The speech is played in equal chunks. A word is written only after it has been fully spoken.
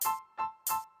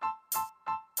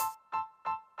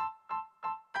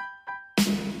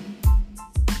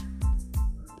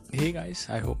Hey guys,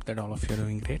 I hope that all of you are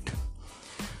doing great.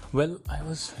 Well, I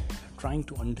was trying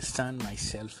to understand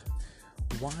myself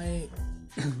why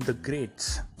the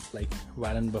greats like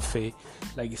Warren Buffett,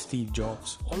 like Steve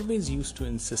Jobs, always used to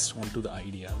insist onto the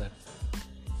idea that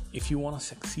if you want to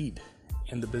succeed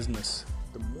in the business,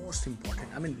 the most important,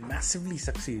 massively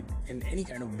succeed in any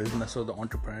kind of business or the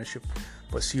entrepreneurship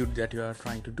pursuit that you are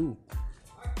trying to do,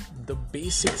 the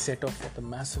basic set of the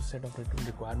massive set of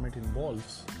requirement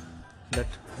involves that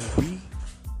we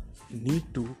need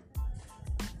to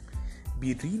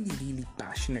be really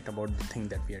passionate about the thing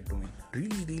that we are doing,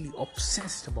 really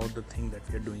obsessed about the thing that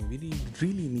we are doing. We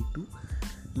really need to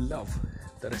love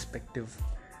the respective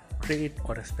trade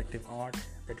or respective art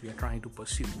that we are trying to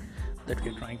pursue, that we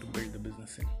are trying to build the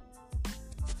business in.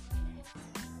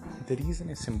 The reason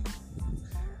is simple,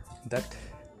 that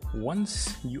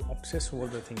once you obsess over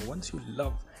the thing, once you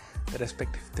love the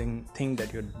respective thing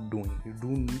that you're doing,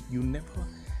 you never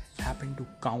happen to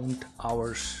count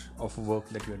hours of work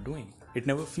that you're doing. It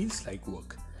never feels like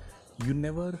work. You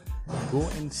never go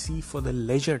and see for the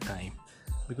leisure time,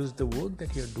 because the work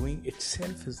that you're doing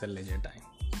itself is the leisure time.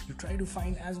 You try to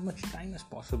find as much time as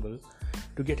possible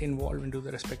to get involved into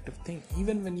the respective thing.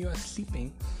 Even when you are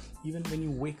sleeping, even when you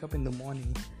wake up in the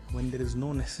morning, when there is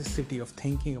no necessity of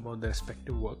thinking about the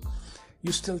respective work,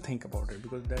 you still think about it,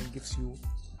 because that gives you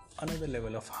another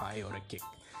level of high or a kick.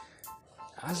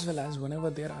 As well as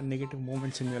whenever there are negative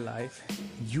moments in your life,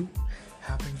 you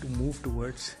happen to move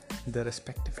towards the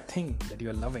respective thing that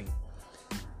you're loving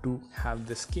to have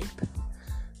the escape.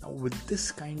 Now, with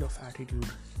this kind of attitude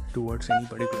towards any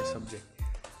particular subject,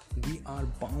 we are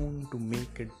bound to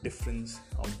make a difference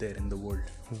out there in the world.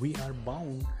 We are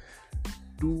bound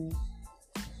to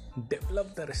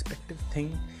develop the respective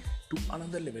thing to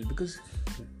another level, because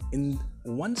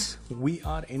once we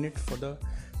are in it for the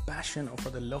passion or for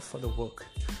the love for the work,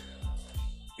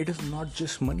 it is not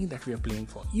just money that we are playing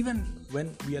for. Even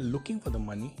when we are looking for the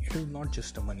money, it is not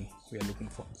just the money we are looking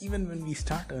for. Even when we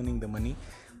start earning the money,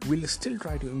 we'll still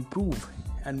try to improve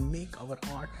and make our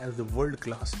art as the world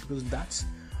class, because that's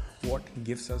what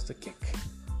gives us the kick.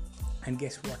 And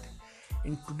guess what?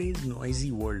 In today's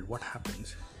noisy world, what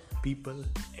happens? People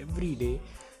every day,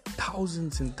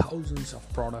 thousands and thousands of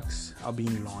products are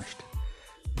being launched.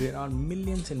 There are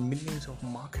millions and millions of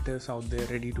marketers out there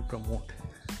ready to promote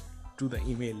to the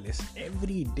email list.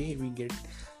 Every day we get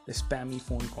the spammy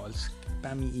phone calls,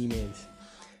 spammy emails.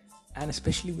 And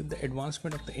especially with the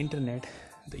advancement of the internet,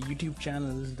 the YouTube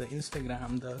channels, the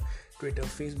Instagram, the Twitter,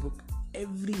 Facebook,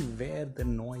 everywhere the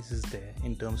noise is there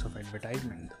in terms of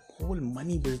advertisement. The whole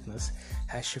money business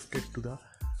has shifted to the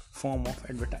form of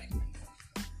advertisement.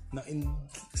 Now, in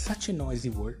such a noisy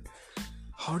world,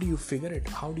 how do you figure it?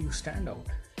 How do you stand out?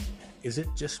 Is it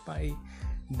just by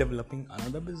developing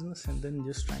another business and then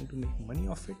just trying to make money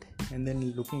off it and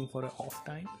then looking for an off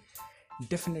time?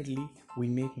 Definitely, we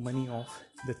make money off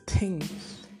the thing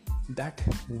that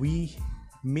we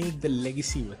make the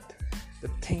legacy with, the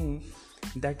thing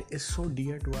that is so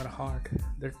dear to our heart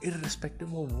that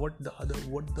irrespective of what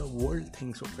the world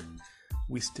thinks of it,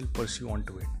 we still pursue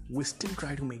onto it. We still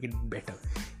try to make it better.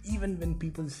 Even when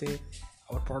people say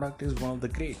our product is one of the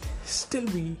great, still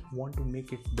we want to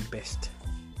make it the best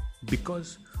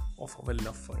because of our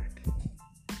love for it.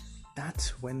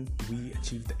 That's when we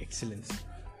achieve the excellence.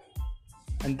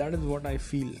 And that is what I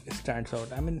feel stands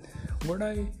out. What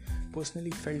I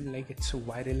personally felt like, it's a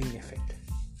viraling effect.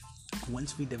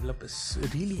 Once we develop a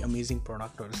really amazing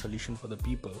product or a solution for the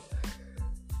people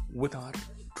with our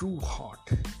true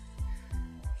heart,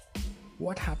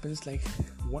 what happens, like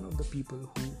one of the people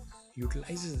who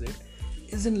utilizes it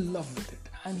is in love with it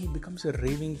and he becomes a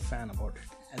raving fan about it,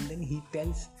 and then he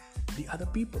tells the other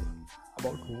people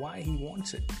about why he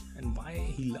wants it and why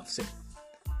he loves it,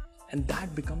 and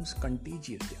that becomes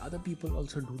contagious. The other people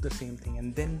also do the same thing,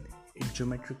 and then it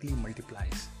geometrically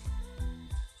multiplies.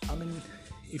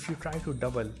 If you try to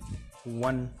double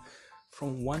one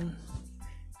from one,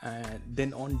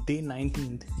 then on day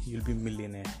 19th you'll be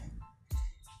millionaire.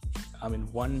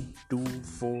 1, 2,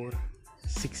 4,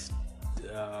 6,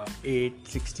 8,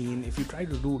 16. If you try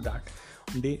to do that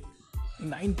on day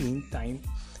 19th time,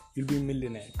 you'll be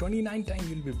millionaire. 29th time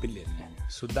you'll be billionaire.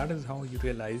 So that is how you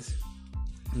realize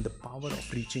the power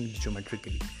of reaching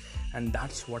geometrically. And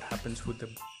that's what happens with the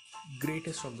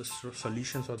greatest of the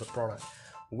solutions or the product,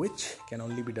 which can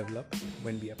only be developed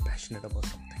when we are passionate about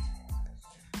something.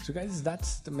 So guys,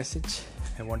 that's the message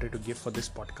I wanted to give for this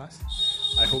podcast.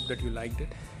 I hope that you liked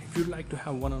it. If you'd like to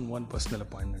have one-on-one personal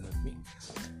appointment with me,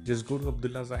 just go to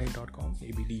abdullahzahid.com,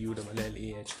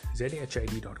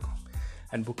 abdullahzahid.com,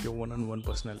 and book your one-on-one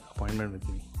personal appointment with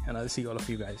me. And I'll see all of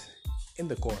you guys in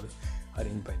the call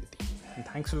arranged by the team. And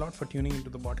thanks a lot for tuning into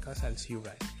the podcast. I'll see you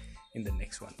guys in the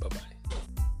next one. Bye-bye.